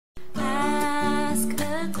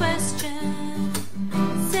a question.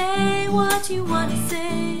 Say what you want to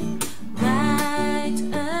say. Write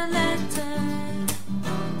a letter.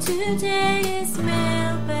 Today is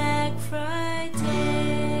Mailbag Friday.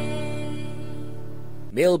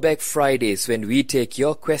 Mailbag Friday is when we take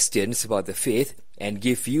your questions about the faith and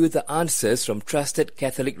give you the answers from trusted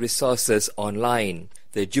Catholic resources online.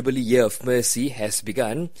 The Jubilee Year of Mercy has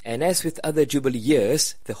begun, and as with other Jubilee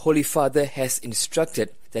years, the Holy Father has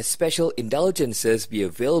instructed that special indulgences be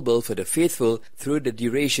available for the faithful through the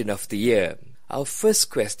duration of the year. Our first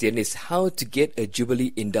question is how to get a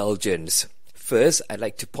Jubilee indulgence. First, I'd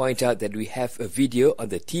like to point out that we have a video on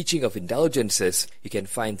the teaching of indulgences. You can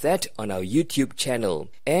find that on our YouTube channel.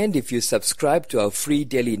 And if you subscribe to our free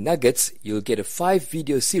Daily Nuggets, you'll get a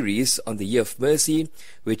 5-video series on the Year of Mercy,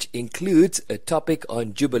 which includes a topic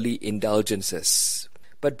on Jubilee indulgences.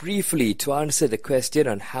 But briefly, to answer the question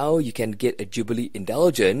on how you can get a Jubilee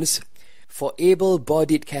indulgence, for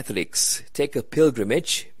able-bodied Catholics, take a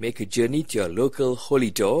pilgrimage, make a journey to your local holy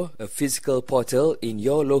door, a physical portal in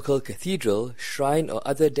your local cathedral, shrine or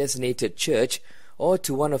other designated church, or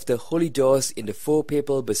to one of the holy doors in the 4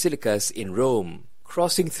 papal basilicas in Rome.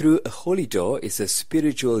 Crossing through a holy door is a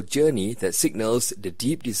spiritual journey that signals the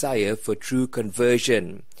deep desire for true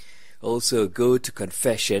conversion. Also go to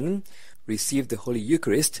confession, receive the Holy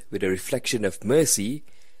Eucharist with a reflection of mercy,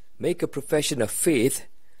 make a profession of faith,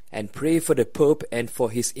 and pray for the Pope and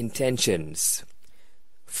for his intentions.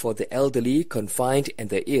 For the elderly, confined and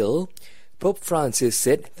the ill, Pope Francis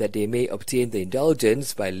said that they may obtain the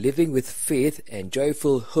indulgence by living with faith and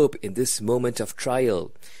joyful hope in this moment of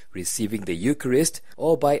trial, receiving the Eucharist,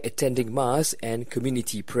 or by attending Mass and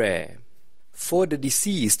community prayer. For the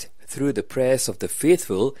deceased, through the prayers of the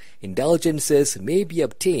faithful, indulgences may be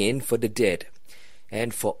obtained for the dead.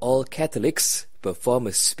 And for all Catholics, perform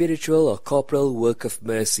a spiritual or corporal work of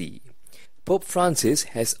mercy. Pope Francis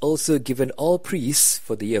has also given all priests,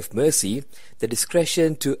 for the Year of Mercy, the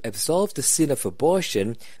discretion to absolve the sin of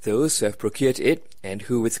abortion those who have procured it and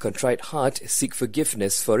who with contrite heart seek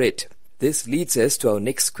forgiveness for it. This leads us to our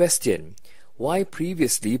next question. Why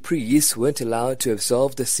previously priests weren't allowed to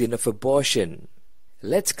absolve the sin of abortion?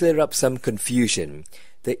 Let's clear up some confusion.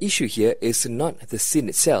 The issue here is not the sin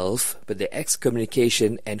itself, but the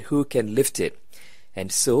excommunication and who can lift it.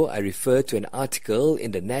 And so I refer to an article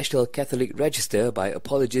in the National Catholic Register by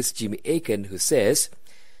apologist Jimmy Akin, who says,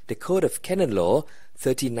 the Code of Canon Law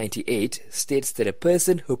 1398 states that a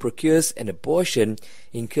person who procures an abortion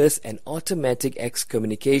incurs an automatic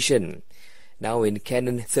excommunication. Now in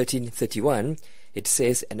Canon 1331, it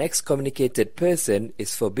says an excommunicated person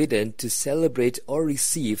is forbidden to celebrate or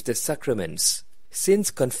receive the sacraments.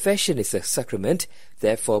 Since confession is a sacrament,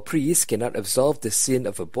 therefore priests cannot absolve the sin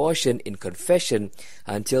of abortion in confession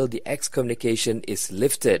until the excommunication is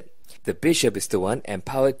lifted. The bishop is the one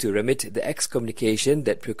empowered to remit the excommunication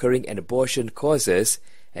that procuring an abortion causes,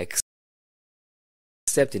 except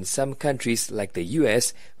in some countries like the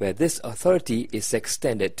US, where this authority is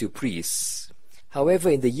extended to priests. However,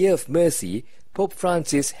 in the Year of Mercy, Pope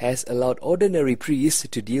Francis has allowed ordinary priests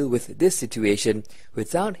to deal with this situation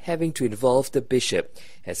without having to involve the bishop,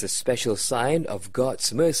 as a special sign of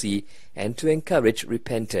God's mercy and to encourage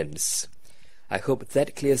repentance. I hope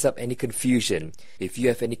that clears up any confusion. If you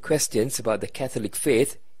have any questions about the Catholic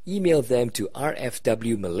faith, email them to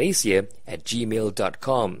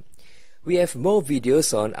rfwmalaysia@gmail.com. We have more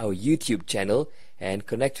videos on our YouTube channel, and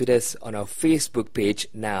connect with us on our Facebook page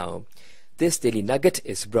now. This Daily Nugget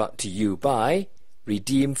is brought to you by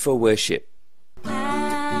Redeem for Worship.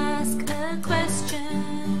 Ask a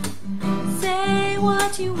question. Say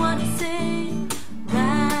what you want to say.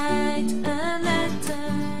 Write a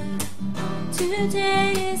letter.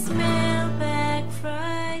 Today is Mailbag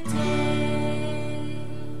Friday.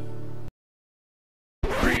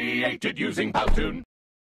 Created using Powtoon.